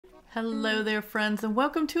Hello there, friends, and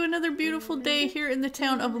welcome to another beautiful day here in the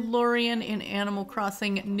town of Lorien in Animal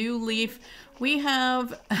Crossing New Leaf. We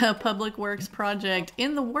have a public works project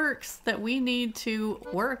in the works that we need to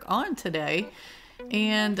work on today,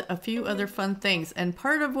 and a few other fun things. And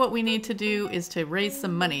part of what we need to do is to raise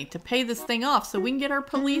some money to pay this thing off so we can get our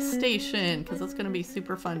police station, because that's going to be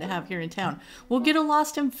super fun to have here in town. We'll get a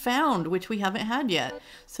lost and found, which we haven't had yet,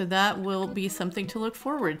 so that will be something to look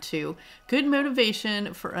forward to. Good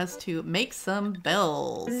motivation for us to make some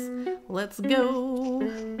bells. Let's go.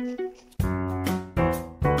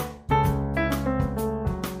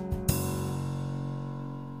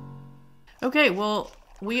 Okay, well,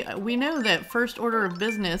 we know that first order of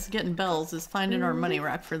business, getting bells, is finding our money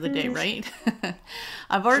rack for the day, right?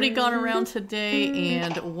 I've already gone around today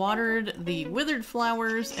and watered the withered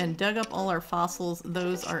flowers and dug up all our fossils.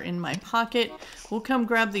 Those are in my pocket. We'll come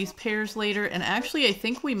grab these pears later, and actually I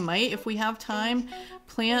think we might, if we have time,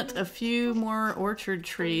 plant a few more orchard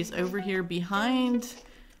trees over here behind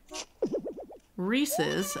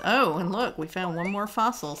Reese's. Oh, and look, we found one more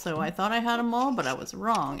fossil. So I thought I had them all, but I was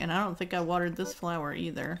wrong. And I don't think I watered this flower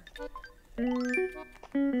either.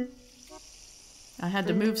 I had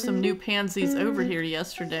to move some new pansies over here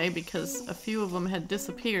yesterday because a few of them had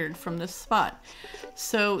disappeared from this spot.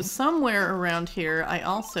 So somewhere around here, I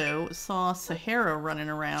also saw Sahara running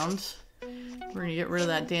around. We're gonna get rid of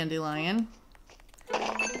that dandelion.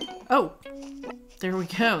 Oh, there we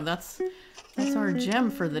go. That's our gem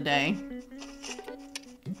for the day.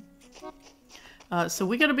 So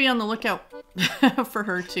we gotta be on the lookout for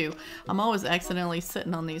her too. I'm always accidentally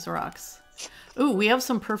sitting on these rocks. Ooh, we have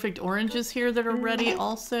some perfect oranges here that are ready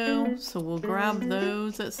also, so we'll grab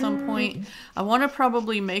those at some point. I want to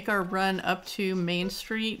probably make our run up to Main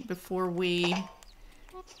Street before we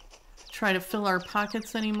try to fill our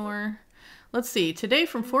pockets anymore. Let's see, today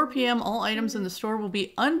from 4 p.m. all items in the store will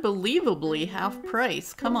be unbelievably half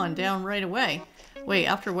price. Come on down right away. Wait,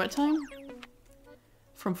 after what time?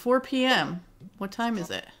 From 4 p.m. What time is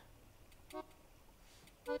it?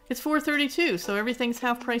 It's 4:32, so everything's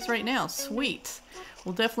half price right now. Sweet.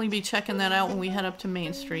 We'll definitely be checking that out when we head up to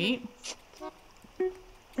Main Street.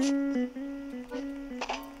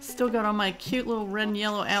 Still got on my cute little red and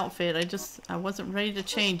yellow outfit. I wasn't ready to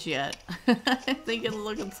change yet. I think it's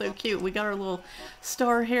looking so cute. We got our little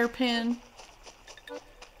star hairpin.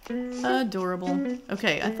 Adorable.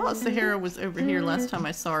 Okay, I thought Sahara was over here last time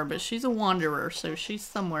I saw her, but she's a wanderer, so she's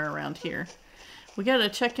somewhere around here. We gotta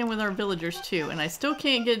check in with our villagers too, and I still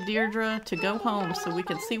can't get Deirdre to go home so we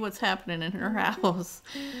can see what's happening in her house.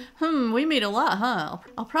 We meet a lot, huh?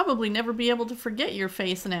 I'll probably never be able to forget your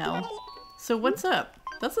face now. So what's up?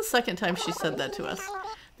 That's the second time she said that to us.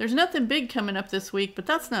 There's nothing big coming up this week, but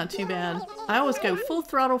that's not too bad. I always go full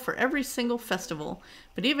throttle for every single festival,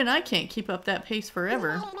 but even I can't keep up that pace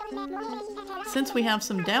forever. Since we have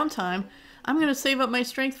some downtime, I'm gonna save up my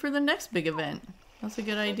strength for the next big event. That's a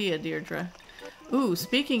good idea, Deirdre. Ooh,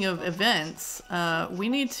 speaking of events, we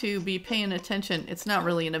need to be paying attention. It's not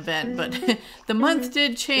really an event, but the month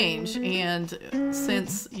did change, and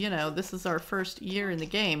since, you know, this is our first year in the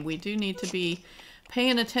game, we do need to be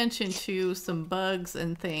paying attention to some bugs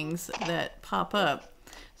and things that pop up.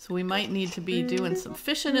 So we might need to be doing some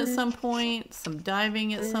fishing at some point, some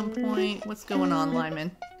diving at some point. What's going on,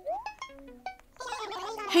 Lyman?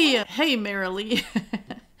 Hey, Merilee.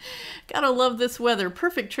 Gotta love this weather.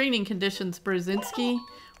 Perfect training conditions, Brzezinski.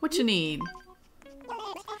 What you need?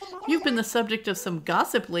 You've been the subject of some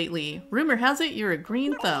gossip lately. Rumor has it you're a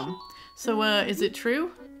green thumb. So, is it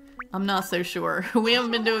true? I'm not so sure. We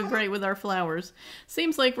haven't been doing great with our flowers.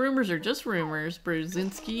 Seems like rumors are just rumors,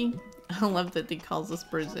 Brzezinski. I love that he calls us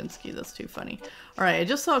Brzezinski. That's too funny. Alright, I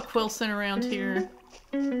just saw Quilson around here.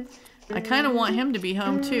 I kind of want him to be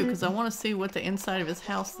home too, because I want to see what the inside of his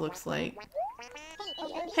house looks like.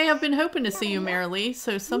 Hey, I've been hoping to see you, Merilee.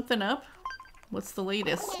 So something up? What's the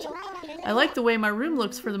latest? I like the way my room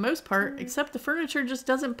looks for the most part, except the furniture just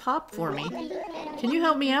doesn't pop for me. Can you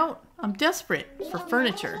help me out? I'm desperate for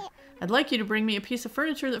furniture. I'd like you to bring me a piece of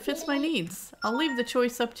furniture that fits my needs. I'll leave the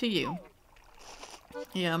choice up to you.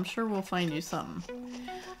 Yeah, I'm sure we'll find you something.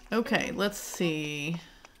 Okay, let's see.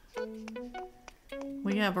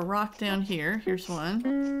 We have a rock down here. Here's one.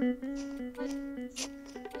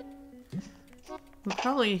 We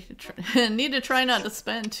probably need to try not to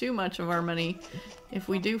spend too much of our money if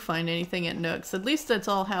we do find anything at Nook's. At least it's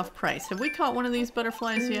all half price. Have we caught one of these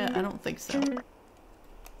butterflies yet? I don't think so.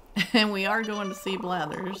 And we are going to see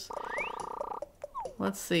Blathers.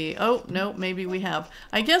 Let's see. Oh, no, maybe we have.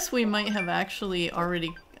 I guess we might have actually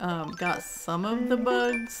already got some of the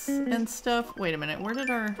bugs and stuff. Wait a minute. Where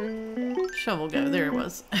did our shovel go? There it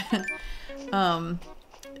was.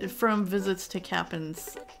 from visits to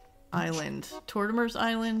Captain's Island. Tortimer's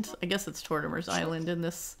Island? I guess it's Tortimer's Island in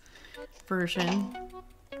this version.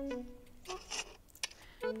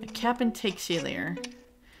 The captain takes you there.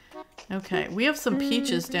 Okay, we have some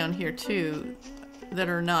peaches down here too that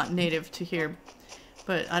are not native to here,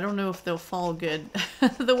 but I don't know if they'll fall good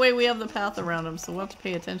the way we have the path around them, so we'll have to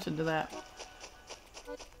pay attention to that.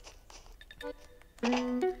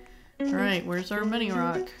 Alright, where's our money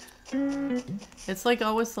rock? It's like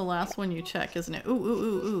always the last one you check, isn't it? Ooh, ooh,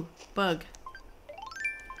 ooh, ooh. Bug.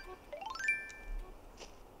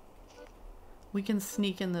 We can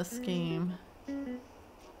sneak in this game.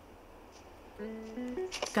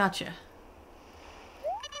 Gotcha.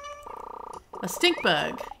 A stink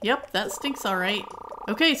bug. Yep, that stinks alright.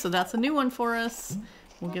 Okay, so that's a new one for us.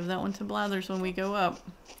 We'll give that one to Blathers when we go up.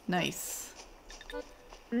 Nice.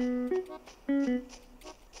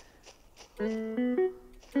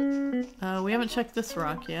 We haven't checked this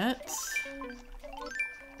rock yet.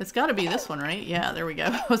 It's gotta be this one, right? Yeah, there we go.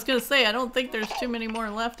 I was gonna say, I don't think there's too many more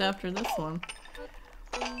left after this one.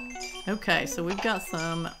 Okay, so we've got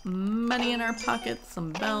some money in our pockets,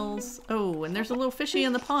 some bells. Oh, and there's a little fishy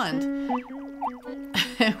in the pond.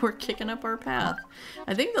 We're kicking up our path.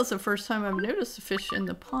 I think that's the first time I've noticed a fish in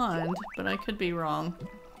the pond, but I could be wrong.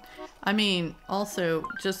 I mean, also,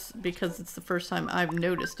 just because it's the first time I've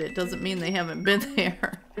noticed it doesn't mean they haven't been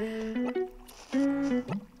there.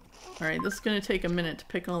 Alright, this is going to take a minute to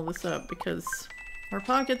pick all this up because our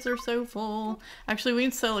pockets are so full. Actually, we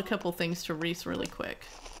can sell a couple things to Reese really quick.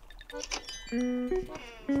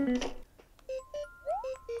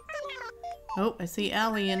 Oh, I see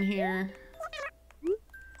Allie in here.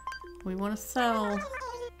 We want to sell.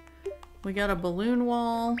 We got a balloon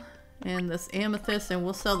wall and this amethyst, and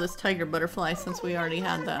we'll sell this tiger butterfly since we already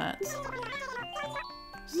had that.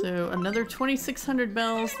 So another 2,600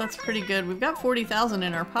 bells. That's pretty good. We've got 40,000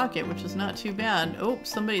 in our pocket, which is not too bad. Oh,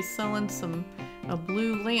 somebody's selling a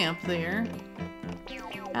blue lamp there.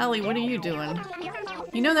 Allie, what are you doing?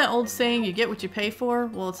 You know that old saying, you get what you pay for?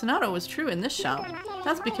 Well, it's not always true in this shop.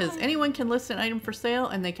 That's because anyone can list an item for sale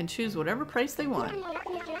and they can choose whatever price they want.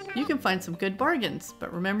 You can find some good bargains,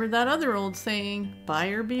 but remember that other old saying,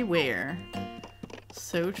 buyer beware.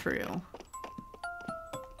 So true.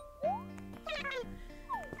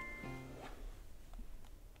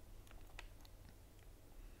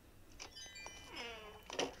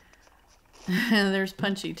 There's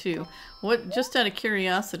Punchy too. What? Just out of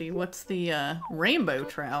curiosity, what's the rainbow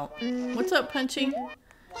trout? What's up, Punchy?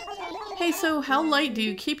 Hey, so how light do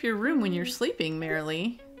you keep your room when you're sleeping,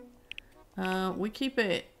 Merilee? We keep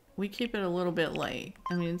it a little bit light.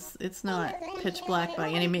 I mean, it's not pitch black by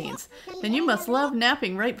any means. Then you must love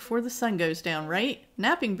napping right before the sun goes down, right?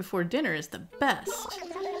 Napping before dinner is the best.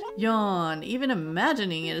 Yawn. Even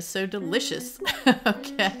imagining it is so delicious.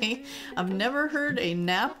 Okay. I've never heard a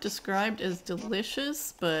nap described as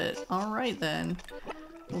delicious, but alright then.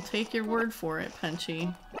 We'll take your word for it,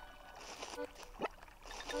 Punchy.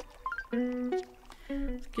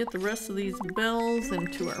 Let's get the rest of these bells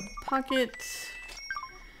into our pocket.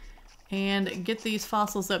 And get these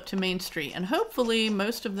fossils up to Main Street. And hopefully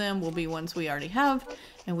most of them will be ones we already have.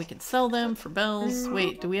 And we can sell them for bells.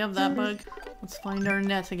 Wait, do we have that bug? Let's find our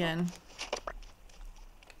net again.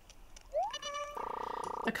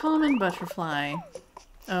 A common butterfly.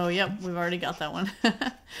 Oh, yep, we've already got that one.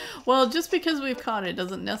 Well, just because we've caught it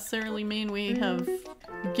doesn't necessarily mean we have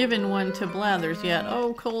given one to Blathers yet.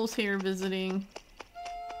 Oh, Cole's here visiting.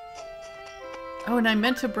 Oh, and I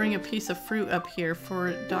meant to bring a piece of fruit up here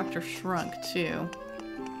for Dr. Shrunk, too.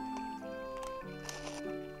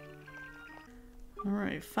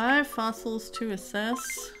 Alright, 5 fossils to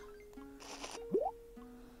assess.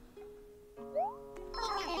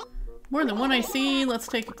 More than one I see. Let's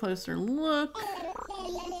take a closer look.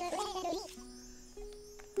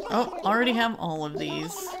 Oh, already have all of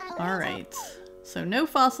these. Alright. So no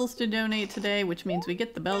fossils to donate today, which means we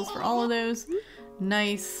get the bells for all of those.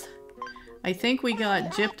 Nice. I think we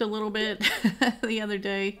got gypped a little bit the other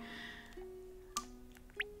day.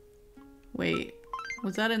 Wait,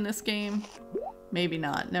 was that in this game? Maybe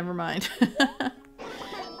not. Never mind.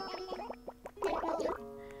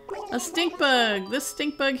 A stink bug! This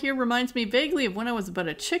stink bug here reminds me vaguely of when I was but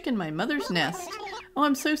a chick in my mother's nest. Oh,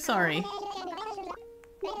 I'm so sorry.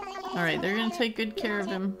 Alright, they're gonna take good care of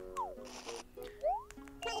him.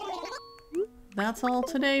 That's all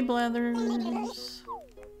today, Blathers.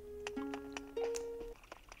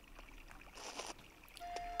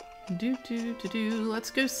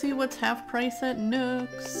 Let's go see what's half price at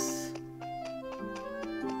Nook's.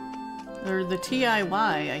 Or the TIY,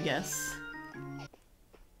 I guess.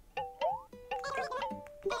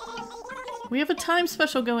 We have a time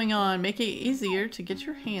special going on. Make it easier to get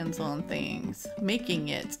your hands on things. Making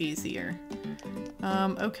it easier.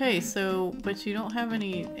 Okay, so, but you don't have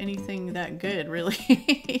anything that good, really.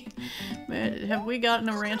 Have we gotten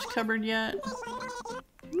a ranch cupboard yet?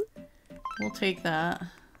 We'll take that.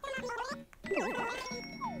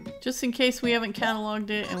 Just in case we haven't cataloged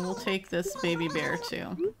it, and we'll take this baby bear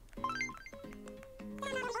too.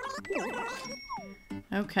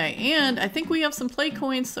 Okay, and I think we have some play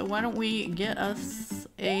coins, so why don't we get us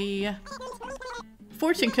a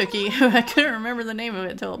fortune cookie. I couldn't remember the name of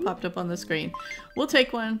it until it popped up on the screen. We'll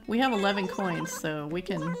take one. We have 11 coins, so we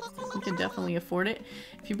can definitely afford it.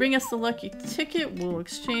 If you bring us the lucky ticket, we'll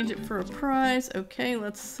exchange it for a prize. Okay,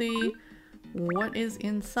 let's see what is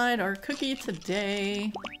inside our cookie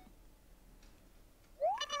today.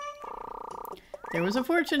 There was a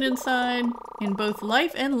fortune inside. In both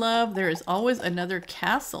life and love, there is always another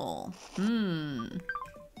castle. Let's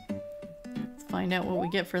find out what we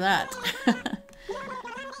get for that.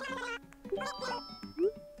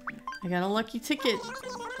 I got a lucky ticket.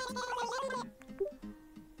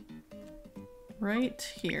 Right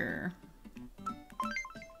here.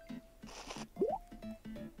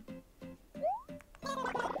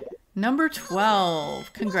 Number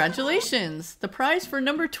 12. Congratulations. The prize for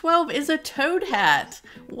number 12 is a toad hat.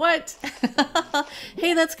 What?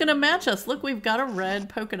 Hey, that's gonna match us. Look, we've got a red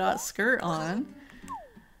polka dot skirt on.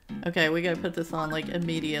 Okay, we gotta put this on like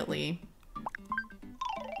immediately.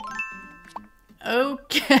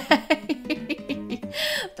 Okay.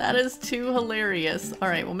 That is too hilarious.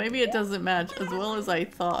 Alright, well maybe it doesn't match as well as I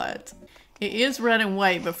thought. It is red and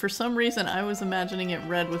white, but for some reason I was imagining it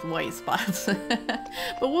red with white spots.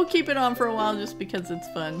 But we'll keep it on for a while just because it's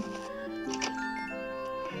fun.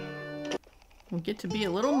 We'll get to be a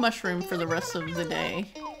little mushroom for the rest of the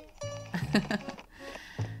day.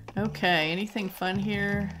 Okay, anything fun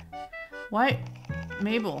here? Why,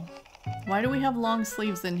 Mabel, why do we have long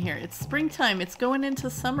sleeves in here? It's springtime, it's going into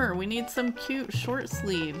summer. We need some cute short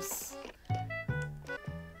sleeves.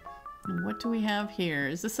 And what do we have here?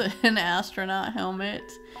 Is this an astronaut helmet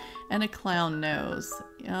and a clown nose?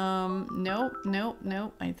 Nope, nope,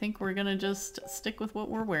 nope. I think we're gonna just stick with what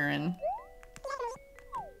we're wearing.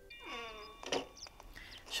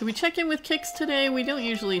 Should we check in with Kix today? We don't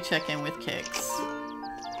usually check in with Kix.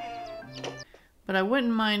 But I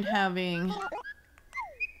wouldn't mind having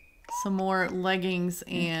some more leggings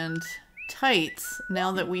and tights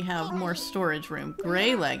now that we have more storage room.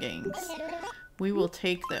 Gray leggings. We will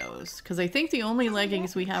take those, because I think the only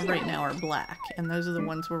leggings we have right now are black, and those are the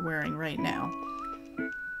ones we're wearing right now.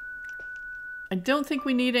 I don't think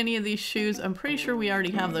we need any of these shoes. I'm pretty sure we already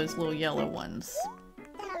have those little yellow ones.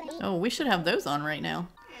 Oh, we should have those on right now.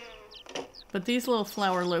 But these little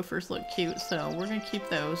flower loafers look cute, so we're gonna keep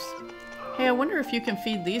those. Hey, I wonder if you can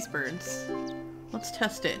feed these birds. Let's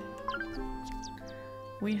test it.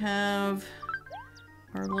 We have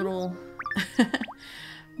our little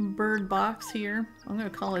bird box here. I'm gonna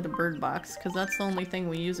call it a bird box because that's the only thing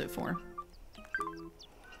we use it for.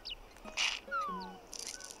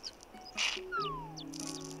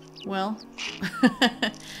 Well,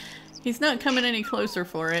 he's not coming any closer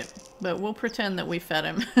for it, but we'll pretend that we fed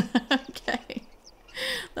him. Okay,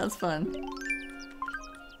 that's fun.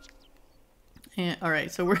 And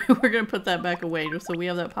alright, so we're gonna put that back away just so we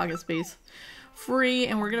have that pocket space free,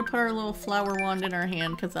 and we're gonna put our little flower wand in our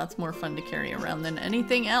hand because that's more fun to carry around than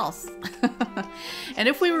anything else. And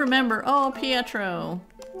if we remember, oh, Pietro.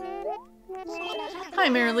 Hi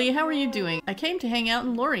Merilee, how are you doing? I came to hang out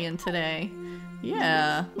in Lorien today.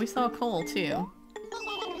 Yeah, we saw Cole too.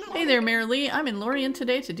 Hey there Merilee, I'm in Lorien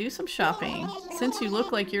today to do some shopping. Since you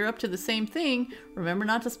look like you're up to the same thing, remember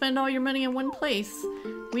not to spend all your money in one place.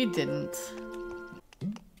 We didn't.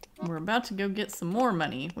 We're about to go get some more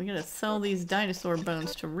money. We gotta sell these dinosaur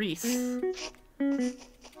bones to Reese.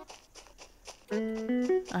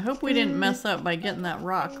 I hope we didn't mess up by getting that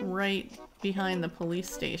rock right behind the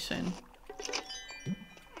police station.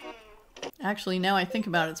 Actually, now I think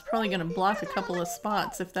about it, it's probably gonna block a couple of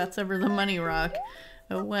spots if that's ever the money rock.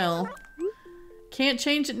 Oh well. Can't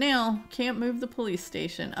change it now. Can't move the police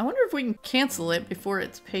station. I wonder if we can cancel it before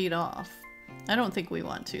it's paid off. I don't think we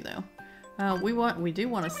want to though. We do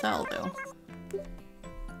want to sell though.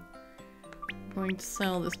 Going to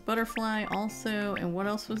sell this butterfly also, and what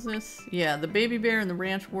else was this? Yeah, the baby bear and the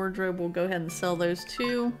ranch wardrobe, we'll go ahead and sell those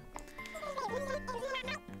too.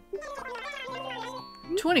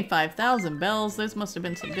 25,000 bells, those must have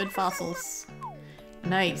been some good fossils.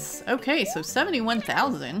 Nice. Okay, so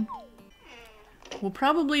 71,000. We'll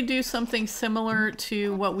probably do something similar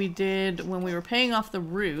to what we did when we were paying off the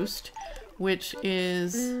roost, which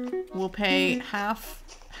is we'll pay half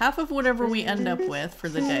half of whatever we end up with for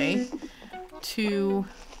the day to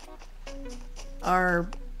our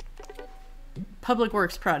public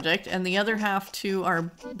works project and the other half to our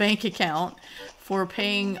bank account for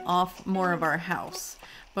paying off more of our house.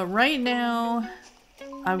 But right now,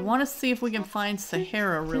 I want to see if we can find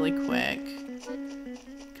Sahara really quick,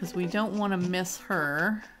 because we don't want to miss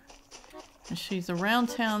her. She's around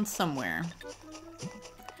town somewhere.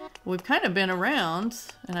 We've kind of been around,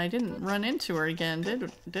 and I didn't run into her again,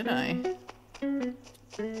 did I?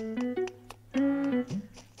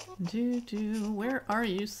 Where are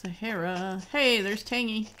you, Sahara? Hey, there's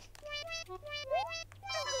Tangy.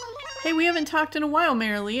 Hey, we haven't talked in a while,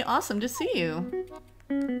 Merilee. Awesome to see you.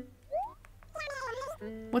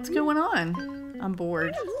 What's going on? I'm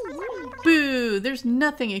bored. Boo! There's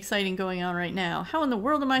nothing exciting going on right now. How in the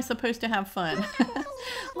world am I supposed to have fun?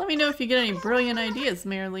 Let me know if you get any brilliant ideas,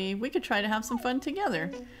 Merilee. We could try to have some fun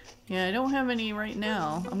together. Yeah, I don't have any right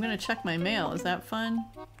now. I'm gonna check my mail. Is that fun?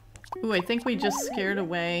 Ooh, I think we just scared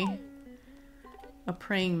away a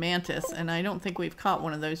praying mantis, and I don't think we've caught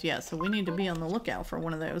one of those yet, so we need to be on the lookout for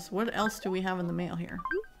one of those. What else do we have in the mail here?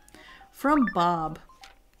 From Bob.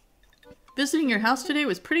 Visiting your house today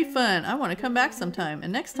was pretty fun. I want to come back sometime.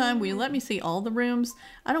 And next time, will you let me see all the rooms?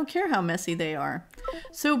 I don't care how messy they are.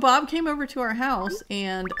 So Bob came over to our house,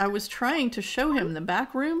 and I was trying to show him the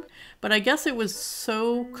back room, but I guess it was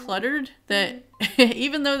so cluttered that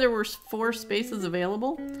even though there were 4 spaces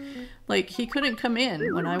available, like, he couldn't come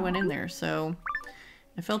in when I went in there. So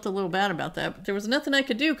I felt a little bad about that. But there was nothing I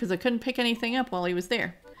could do because I couldn't pick anything up while he was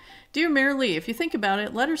there. Dear Merilee, if you think about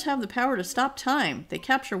it, letters have the power to stop time. They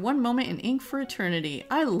capture one moment in ink for eternity.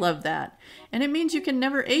 I love that. And it means you can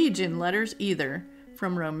never age in letters either.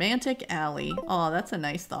 From Romantic Allie. Aw, that's a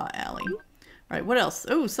nice thought, Allie. Alright, what else?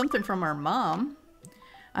 Oh, something from our mom.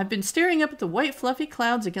 I've been staring up at the white fluffy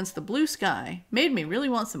clouds against the blue sky. Made me really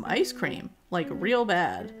want some ice cream. Like real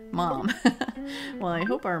bad. Mom. Well, I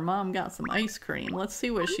hope our mom got some ice cream. Let's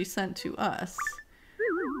see what she sent to us.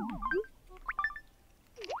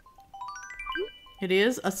 It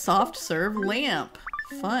is a soft serve lamp.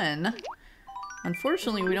 Fun.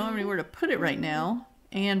 Unfortunately, we don't have anywhere to put it right now.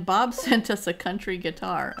 And Bob sent us a country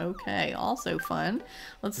guitar. Okay, also fun.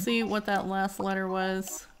 Let's see what that last letter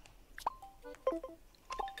was.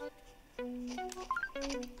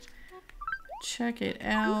 Check it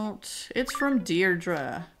out. It's from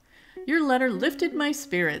Deirdre. Your letter lifted my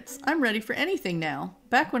spirits. I'm ready for anything now.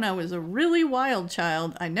 Back when I was a really wild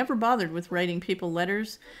child, I never bothered with writing people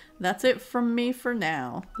letters. That's it from me for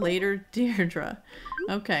now. Later, Deirdre.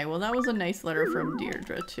 Okay, well that was a nice letter from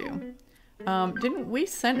Deirdre too. Didn't we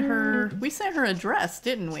sent her a dress,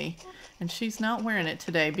 didn't we? And she's not wearing it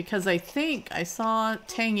today because I think I saw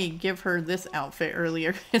Tangy give her this outfit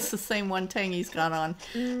earlier. It's the same one Tangy's got on.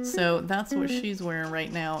 So that's what she's wearing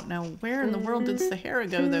right now. Now, where in the world did Sahara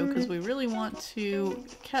go though? Because we really want to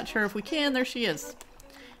catch her if we can. There she is.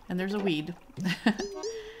 And there's a weed.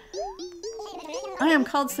 I am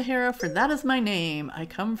called Sahara, for that is my name. I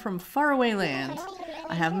come from faraway land.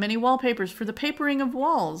 I have many wallpapers for the papering of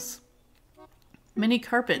walls. Many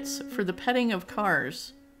carpets for the petting of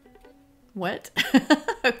cars. What?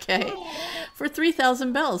 Okay. For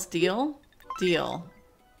 3,000 bells. Deal? Deal.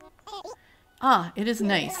 Ah, it is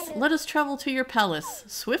nice. Let us travel to your palace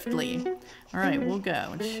swiftly. Alright, we'll go.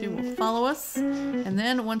 And she will follow us. And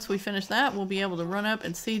then once we finish that, we'll be able to run up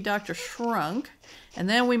and see Dr. Shrunk. And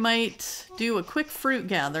then we might do a quick fruit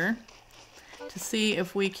gather to see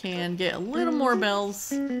if we can get a little more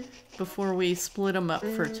bells before we split them up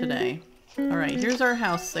for today. Alright, here's our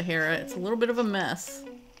house, Sahara. It's a little bit of a mess.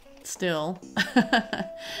 Still.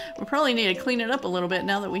 We'll probably need to clean it up a little bit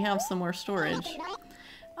now that we have some more storage.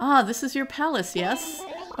 Ah, this is your palace, yes?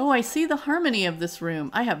 Oh, I see the harmony of this room.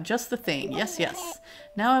 I have just the thing. Yes, yes.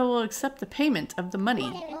 Now I will accept the payment of the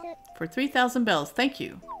money. For 3,000 bells. Thank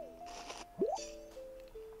you.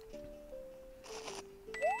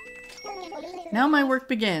 Now my work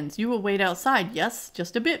begins. You will wait outside, yes?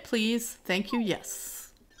 Just a bit, please. Thank you,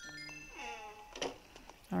 yes.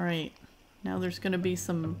 Alright. Now there's going to be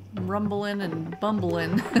some rumbling and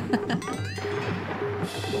bumbling.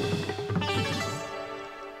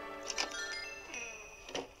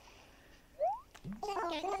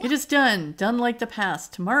 It is done. Done like the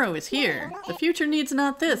past. Tomorrow is here. The future needs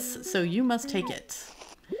not this, so you must take it.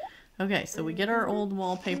 Okay, so we get our old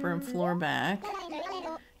wallpaper and floor back.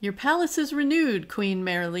 Your palace is renewed, Queen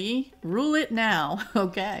Merilee. Rule it now.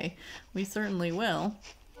 Okay, we certainly will.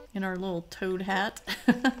 In our little toad hat.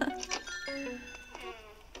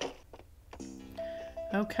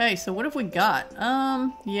 Okay, so what have we got?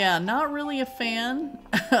 Yeah, not really a fan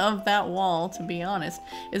of that wall, to be honest.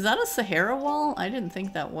 Is that a Sahara wall? I didn't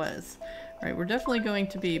think that was. All right, we're definitely going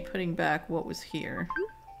to be putting back what was here.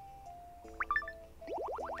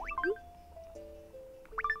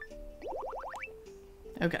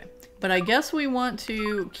 Okay, but I guess we want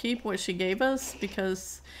to keep what she gave us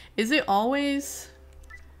because is it always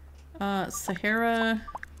Sahara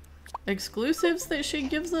exclusives that she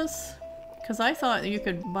gives us? Because I thought you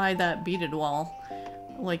could buy that beaded wall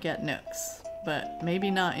like at Nook's, but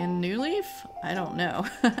maybe not in New Leaf? I don't know.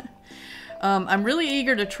 I'm really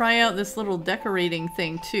eager to try out this little decorating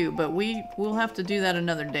thing too, but we'll have to do that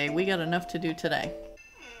another day. We got enough to do today.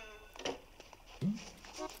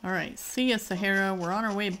 Alright, see ya, Sahara. We're on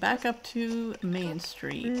our way back up to Main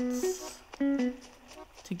Street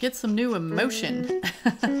to get some new emotion.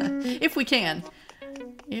 If we can.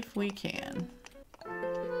 If we can.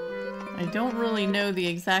 I don't really know the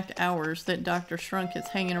exact hours that Dr. Shrunk is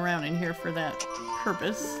hanging around in here for that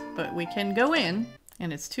purpose, but we can go in,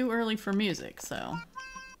 and it's too early for music, so...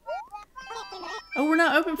 Oh, we're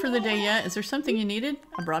not open for the day yet. Is there something you needed?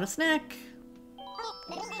 I brought a snack.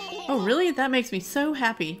 Oh, really? That makes me so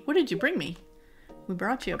happy. What did you bring me? We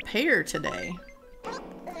brought you a pear today.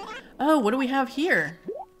 Oh, what do we have here?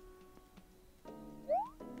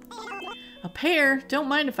 A pear? Don't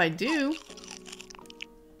mind if I do.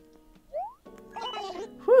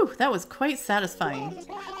 Whew, that was quite satisfying.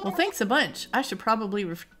 Well, thanks a bunch. I should probably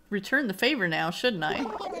return the favor now, shouldn't I?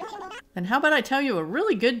 Then how about I tell you a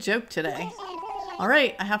really good joke today?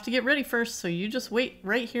 Alright, I have to get ready first, so you just wait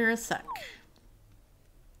right here a sec.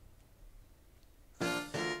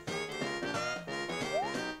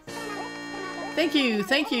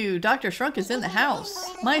 Thank you. Dr. Shrunk is in the house.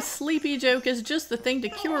 My sleepy joke is just the thing to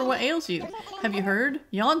cure what ails you. Have you heard?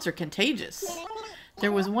 Yawns are contagious.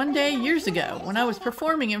 There was one day years ago when I was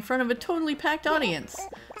performing in front of a totally packed audience.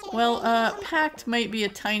 Well, packed might be a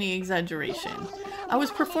tiny exaggeration. I was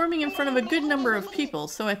performing in front of a good number of people,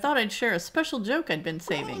 so I thought I'd share a special joke I'd been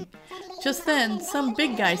saving. Just then, some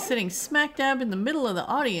big guy sitting smack dab in the middle of the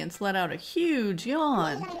audience let out a huge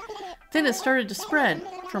yawn. Then it started to spread.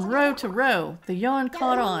 From row to row, the yawn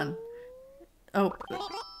caught on. Oh.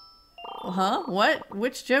 Huh? What?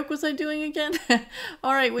 Which joke was I doing again?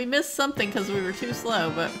 Alright, we missed something because we were too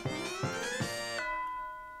slow, but...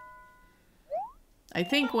 I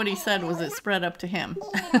think what he said was it spread up to him.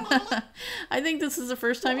 I think this is the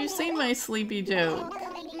first time you've seen my sleepy joke.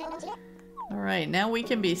 Alright, now we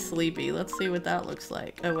can be sleepy. Let's see what that looks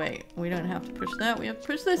like. Oh wait, we don't have to push that. We have to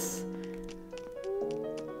push this.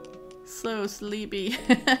 So sleepy.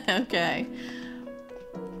 Okay.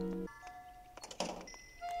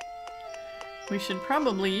 We should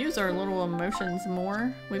probably use our little emotions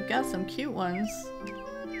more. We've got some cute ones.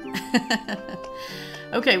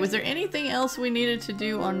 Okay, was there anything else we needed to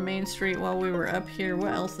do on Main Street while we were up here?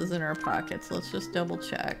 What else is in our pockets? Let's just double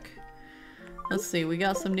check. Let's see, we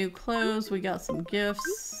got some new clothes, we got some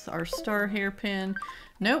gifts, our star hairpin.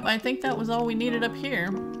 Nope, I think that was all we needed up here.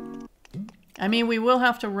 I mean, we will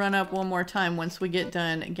have to run up one more time once we get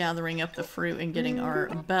done gathering up the fruit and getting our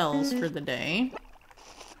bells for the day.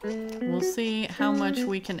 We'll see how much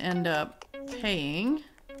we can end up paying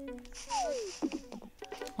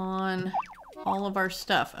on all of our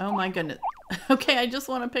stuff. Oh my goodness. Okay, I just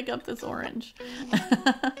want to pick up this orange.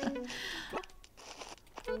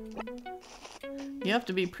 You have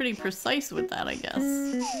to be pretty precise with that, I guess.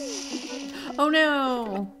 Oh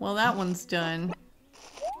no! Well, that one's done.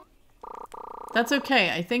 That's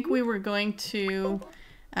okay. I think we were going to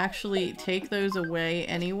actually take those away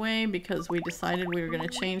anyway because we decided we were going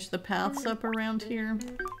to change the paths up around here.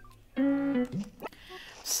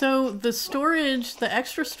 So the storage, the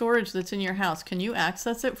extra storage that's in your house, can you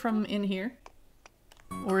access it from in here?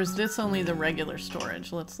 Or is this only the regular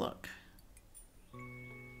storage? Let's look.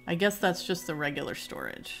 I guess that's just the regular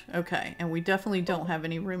storage. Okay, and we definitely don't have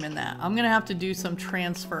any room in that. I'm gonna have to do some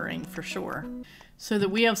transferring for sure, so that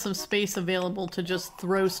we have some space available to just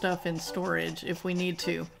throw stuff in storage if we need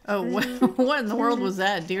to. Oh, what in the world was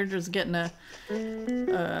that? Deirdre's getting a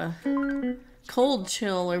cold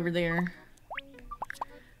chill over there.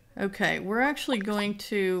 Okay, we're actually going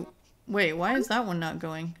to... Wait, why is that one not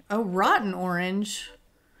going? Oh, rotten orange.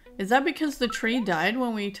 Is that because the tree died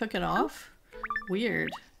when we took it off?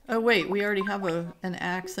 Weird. Oh wait, we already have an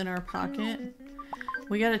axe in our pocket.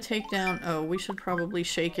 We gotta take down... Oh, we should probably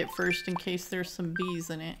shake it first in case there's some bees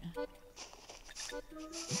in it.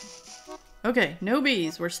 Okay, no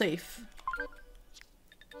bees. We're safe.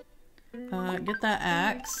 Get that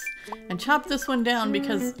axe. And chop this one down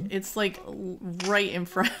because it's like right in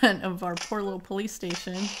front of our poor little police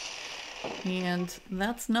station. And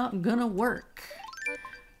that's not gonna work.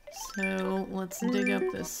 So let's dig up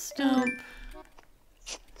this stump.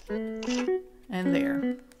 And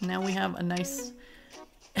there. Now we have a nice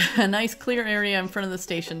clear area in front of the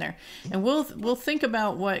station there. And we'll think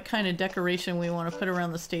about what kind of decoration we want to put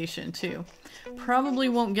around the station too. Probably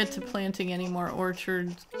won't get to planting any more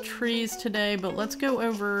orchard trees today, but let's go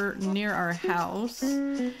over near our house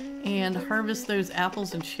and harvest those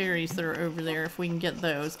apples and cherries that are over there if we can get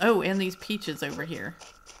those. Oh, and these peaches over here.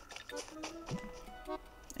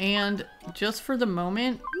 And just for the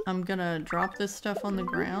moment, I'm gonna drop this stuff on the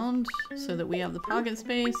ground so that we have the pocket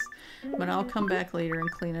space, but I'll come back later and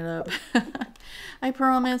clean it up. I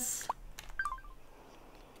promise.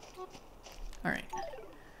 Alright.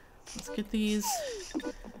 Let's get these.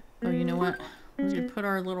 Oh, you know what? We're gonna put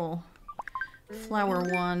our little flower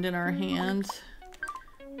wand in our hand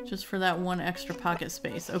just for that one extra pocket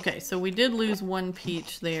space. Okay, so we did lose one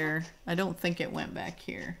peach there. I don't think it went back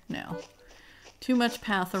here. No. Too much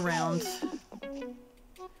path around.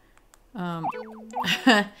 And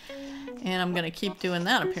I'm gonna keep doing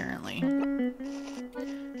that apparently.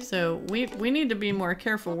 So we need to be more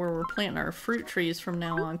careful where we're planting our fruit trees from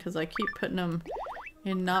now on, because I keep putting them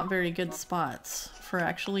in not very good spots for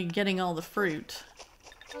actually getting all the fruit.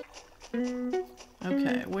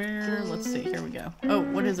 Okay, where? Let's see, here we go. Oh,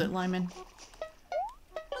 what is it, Lyman?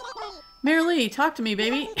 Merilee, talk to me,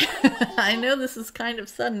 baby. I know this is kind of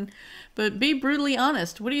sudden, but be brutally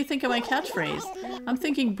honest. What do you think of my catchphrase? I'm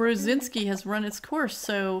thinking Brozinski has run its course,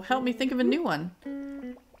 so help me think of a new one.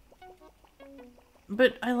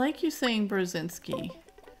 But I like you saying Brozinski.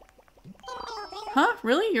 Huh?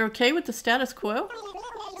 Really? You're okay with the status quo?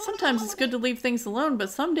 Sometimes it's good to leave things alone,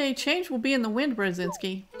 but someday change will be in the wind,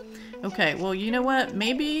 Brozinski. Okay, well, you know what?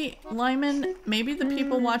 Maybe, Lyman, maybe the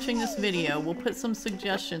people watching this video will put some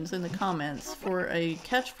suggestions in the comments for a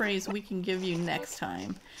catchphrase we can give you next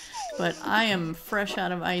time. But I am fresh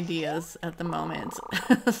out of ideas at the moment.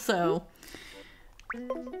 So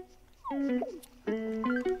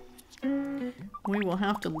we will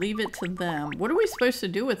have to leave it to them. What are we supposed to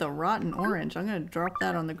do with a rotten orange? I'm going to drop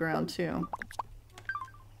that on the ground too.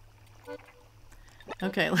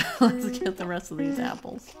 Okay, let's get the rest of these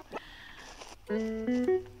apples.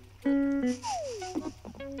 1,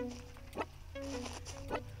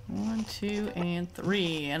 2, and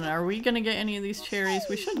 3. And are we gonna get any of these cherries?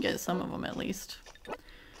 We should get some of them at least.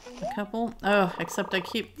 A couple. Oh, except I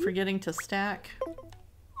keep forgetting to stack.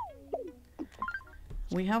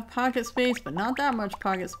 We have pocket space, but not that much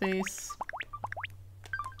pocket space.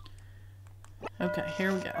 Okay,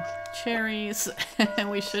 here we go. Cherries. And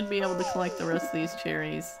we should be able to collect the rest of these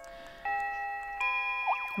cherries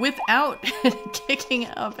without kicking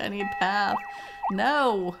up any path.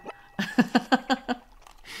 No!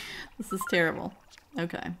 This is terrible.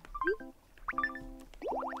 Okay.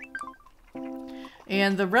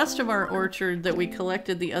 And the rest of our orchard that we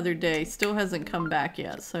collected the other day still hasn't come back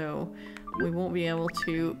yet, so we won't be able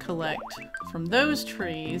to collect from those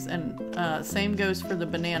trees, and same goes for the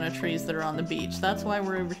banana trees that are on the beach. That's why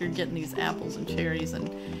we're over here getting these apples and cherries and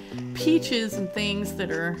peaches and things that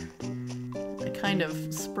are kind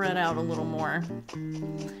of spread out a little more.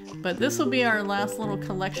 But this will be our last little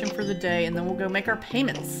collection for the day, and then we'll go make our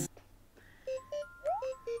payments.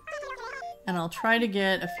 And I'll try to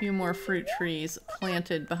get a few more fruit trees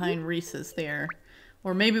planted behind Reese's there.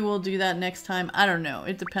 Or maybe we'll do that next time. I don't know.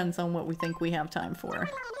 It depends on what we think we have time for.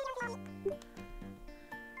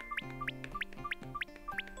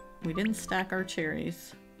 We didn't stack our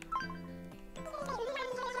cherries.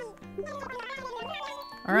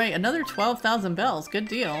 Alright, another 12,000 bells. Good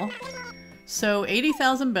deal. So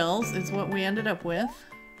 80,000 bells is what we ended up with.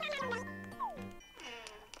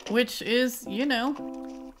 Which is, you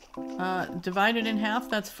know, divided in half.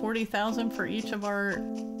 That's 40,000 for each of our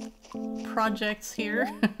projects here.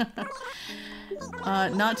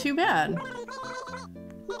 Not too bad.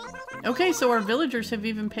 Okay, so our villagers have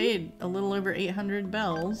even paid a little over 800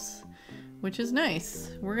 bells, which is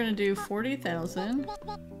nice. We're gonna do 40,000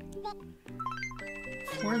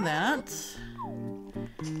 for that,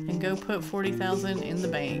 and go put 40,000 in the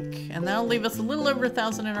bank, and that'll leave us a little over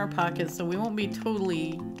 1,000 in our pockets, so we won't be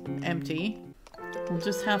totally empty. We'll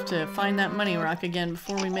just have to find that money rock again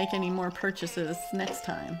before we make any more purchases next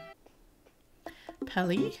time.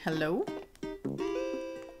 Pelly, hello.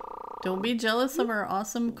 Don't be jealous of our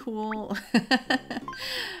awesome, cool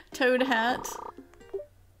toad hat.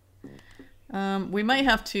 We might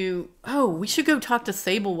have to... Oh, we should go talk to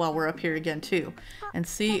Sable while we're up here again, too. And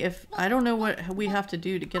see if... I don't know what we have to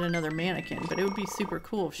do to get another mannequin, but it would be super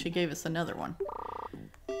cool if she gave us another one.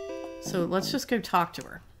 So let's just go talk to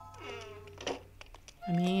her.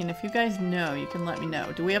 I mean, if you guys know, you can let me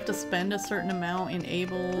know. Do we have to spend a certain amount in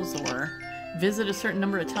Abel's or visit a certain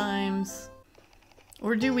number of times?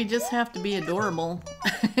 Or do we just have to be adorable?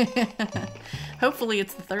 Hopefully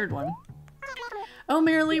it's the third one. Oh,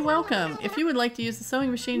 Merilee, welcome. If you would like to use the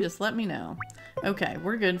sewing machine, just let me know. Okay,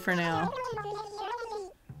 we're good for now.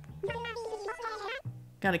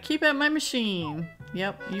 Gotta keep at my machine.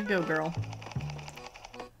 Yep, you go, girl.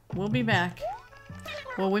 We'll be back.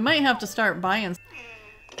 Well, we might have to start buying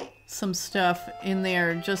some stuff in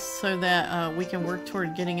there just so that we can work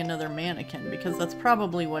toward getting another mannequin, because that's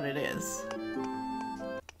probably what it is.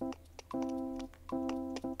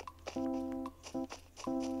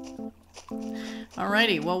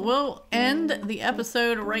 Alrighty, well, we'll end the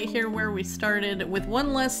episode right here where we started with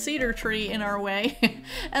one less cedar tree in our way.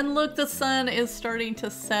 And look, the sun is starting to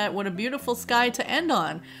set. What a beautiful sky to end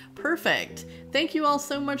on. Perfect. Thank you all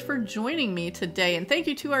so much for joining me today, and thank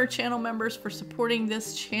you to our channel members for supporting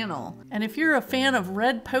this channel. And if you're a fan of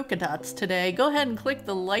red polka dots today, go ahead and click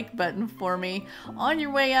the like button for me on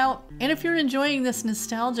your way out. And if you're enjoying this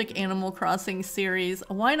nostalgic Animal Crossing series,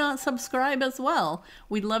 why not subscribe as well?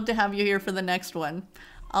 We'd love to have you here for the next one.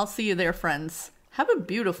 I'll see you there, friends. Have a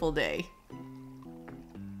beautiful day.